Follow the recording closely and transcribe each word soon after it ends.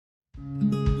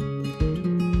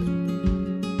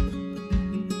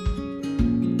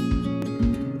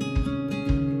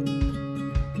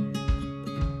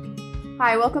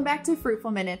Hi, welcome back to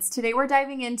Fruitful Minutes. Today we're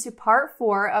diving into part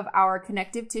 4 of our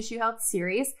Connective Tissue Health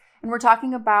series, and we're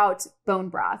talking about bone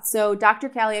broth. So Dr.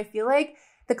 Callie, I feel like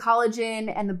the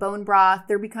collagen and the bone broth,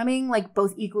 they're becoming like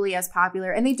both equally as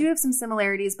popular, and they do have some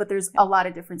similarities, but there's a lot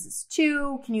of differences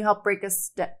too. Can you help break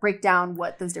down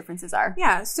what those differences are?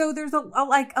 Yeah, so there's a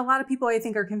lot of people I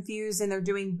think are confused and they're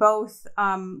doing both,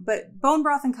 but bone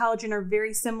broth and collagen are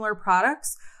very similar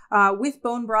products. With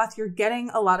bone broth, you're getting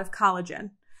a lot of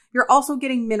collagen. You're also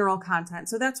getting mineral content.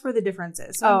 So that's where the difference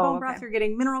is. So in bone broth, you're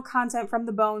getting mineral content from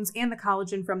the bones and the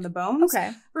collagen from the bones.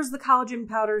 Okay. Versus the collagen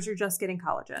powders, you're just getting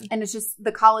collagen. And it's just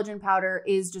the collagen powder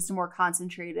is just a more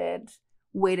concentrated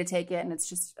way to take it, and it's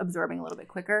just absorbing a little bit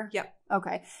quicker. Yep.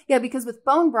 Okay. Yeah, because with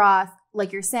bone broth,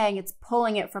 like you're saying, it's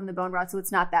pulling it from the bone broth, so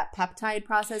it's not that peptide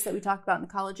process that we talked about in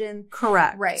the collagen.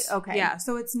 Correct. Right. Okay. Yeah.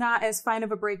 So it's not as fine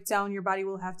of a breakdown. Your body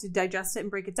will have to digest it and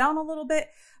break it down a little bit.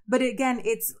 But again,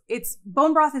 it's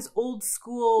bone broth is old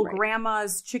school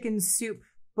grandma's chicken soup,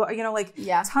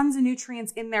 tons of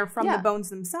nutrients in there from the bones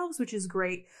themselves, which is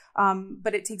great.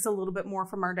 But it takes a little bit more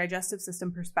from our digestive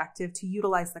system perspective to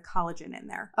utilize the collagen in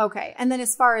there. Okay. And then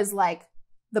as far as like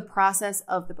the process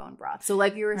of the bone broth. So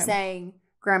like you were saying,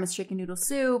 grandma's chicken noodle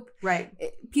soup. Right.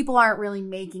 People aren't really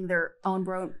making their own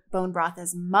bone broth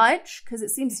as much because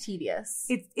it seems tedious.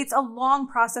 It's a long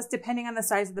process depending on the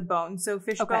size of the bone. So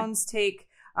fish bones take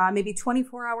maybe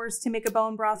 24 hours to make a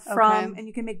bone broth from, and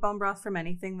you can make bone broth from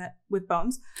anything that with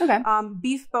bones. Okay.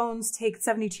 Beef bones take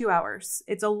 72 hours.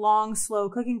 It's a long, slow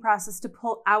cooking process to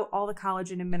pull out all the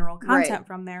collagen and mineral content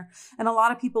from there. And a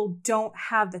lot of people don't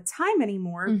have the time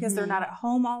anymore because they're not at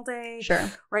home all day.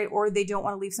 Sure. Right. Or they don't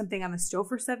want to leave something on the stove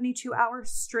for 72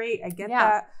 hours straight. I get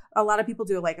that. A lot of people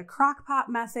do like a crock pot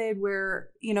method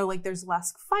where, there's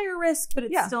less fire risk, but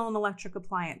it's still an electric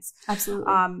appliance.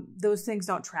 Absolutely. Those things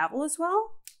don't travel as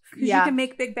well. Because you can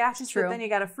make big batches, but then you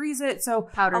got to freeze it. So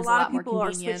powder's a lot of people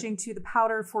are switching to the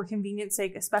powder for convenience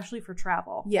sake, especially for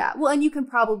travel. Yeah. Well, and you can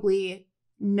probably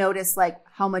notice like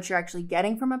how much you're actually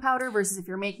getting from a powder versus if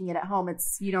you're making it at home,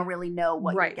 you don't really know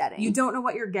what you're getting. You don't know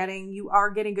what you're getting. You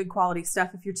are getting good quality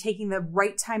stuff if you're taking the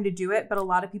right time to do it. But a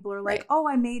lot of people are like, oh,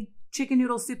 I made chicken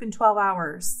noodle soup in 12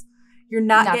 hours. You're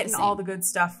not getting all the good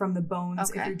stuff from the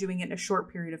bones if you're doing it in a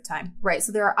short period of time. Right.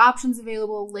 So there are options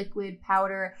available, liquid,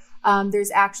 powder.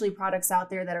 There's actually products out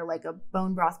there that are like a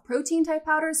bone broth protein type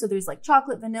powder. So there's like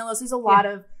chocolate, vanilla. So there's a lot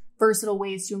of versatile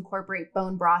ways to incorporate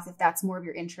bone broth if that's more of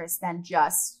your interest than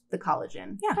just the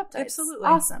collagen. Yeah, peptides. Absolutely.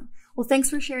 Awesome. Well, thanks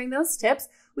for sharing those tips.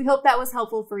 We hope that was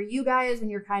helpful for you guys when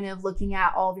you're kind of looking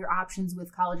at all of your options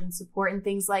with collagen support and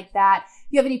things like that. If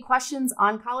you have any questions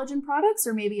on collagen products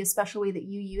or maybe a special way that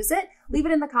you use it, leave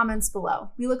it in the comments below.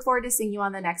 We look forward to seeing you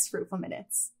on the next Fruitful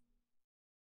Minutes.